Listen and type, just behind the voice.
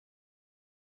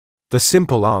The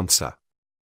simple answer.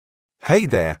 Hey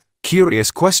there, curious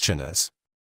questioners.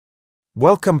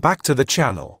 Welcome back to the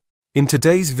channel. In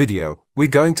today's video, we're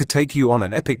going to take you on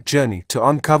an epic journey to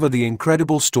uncover the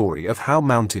incredible story of how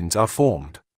mountains are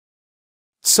formed.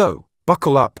 So,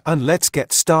 buckle up and let's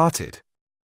get started.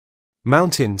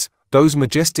 Mountains, those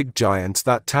majestic giants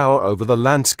that tower over the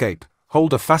landscape,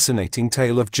 hold a fascinating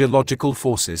tale of geological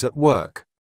forces at work.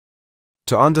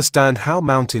 To understand how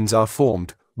mountains are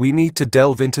formed, we need to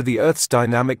delve into the Earth's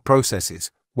dynamic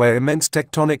processes, where immense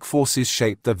tectonic forces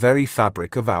shape the very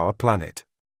fabric of our planet.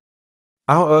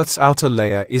 Our Earth's outer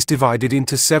layer is divided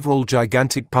into several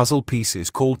gigantic puzzle pieces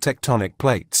called tectonic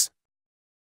plates.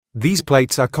 These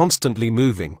plates are constantly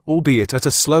moving, albeit at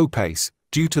a slow pace,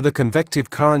 due to the convective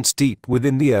currents deep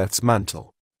within the Earth's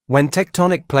mantle. When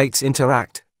tectonic plates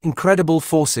interact, incredible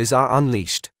forces are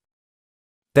unleashed.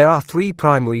 There are three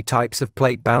primary types of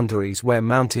plate boundaries where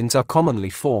mountains are commonly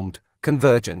formed: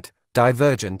 convergent,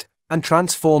 divergent, and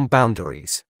transform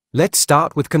boundaries. Let's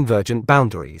start with convergent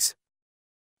boundaries.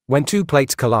 When two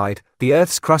plates collide, the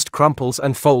Earth's crust crumples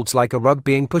and folds like a rug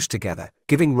being pushed together,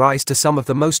 giving rise to some of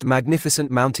the most magnificent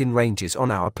mountain ranges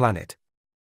on our planet.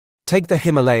 Take the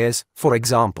Himalayas, for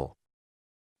example.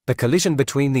 The collision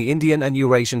between the Indian and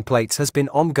Eurasian plates has been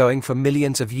ongoing for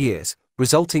millions of years,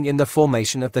 resulting in the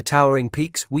formation of the towering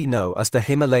peaks we know as the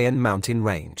Himalayan mountain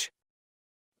range.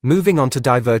 Moving on to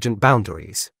divergent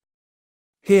boundaries.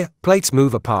 Here, plates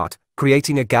move apart,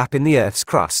 creating a gap in the Earth's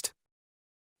crust.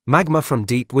 Magma from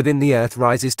deep within the Earth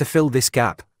rises to fill this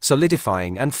gap,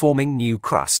 solidifying and forming new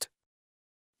crust.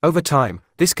 Over time,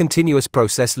 this continuous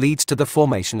process leads to the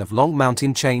formation of long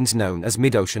mountain chains known as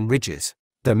mid-ocean ridges.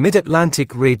 The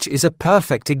Mid-Atlantic Ridge is a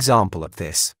perfect example of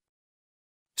this.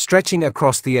 Stretching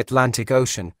across the Atlantic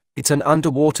Ocean, it's an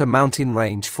underwater mountain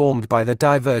range formed by the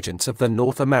divergence of the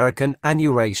North American and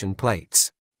Eurasian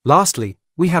plates. Lastly,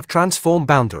 we have transform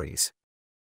boundaries.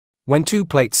 When two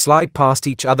plates slide past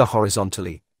each other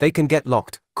horizontally, they can get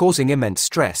locked, causing immense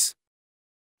stress.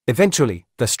 Eventually,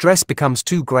 the stress becomes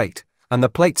too great, and the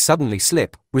plates suddenly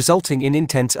slip, resulting in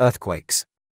intense earthquakes.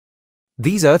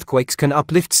 These earthquakes can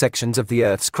uplift sections of the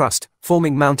Earth's crust,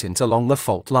 forming mountains along the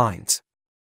fault lines.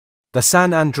 The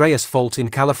San Andreas Fault in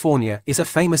California is a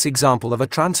famous example of a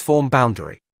transform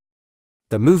boundary.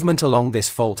 The movement along this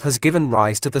fault has given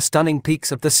rise to the stunning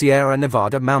peaks of the Sierra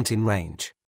Nevada mountain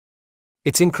range.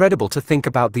 It's incredible to think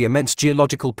about the immense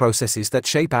geological processes that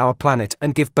shape our planet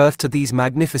and give birth to these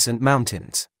magnificent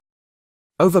mountains.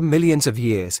 Over millions of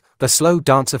years, the slow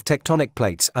dance of tectonic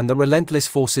plates and the relentless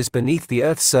forces beneath the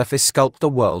Earth's surface sculpt the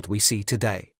world we see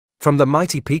today. From the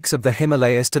mighty peaks of the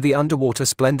Himalayas to the underwater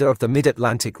splendor of the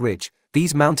Mid-Atlantic Ridge,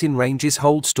 these mountain ranges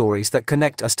hold stories that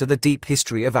connect us to the deep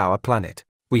history of our planet.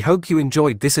 We hope you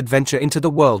enjoyed this adventure into the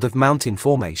world of mountain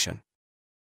formation.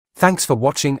 Thanks for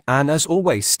watching, and as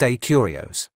always, stay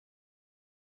curious.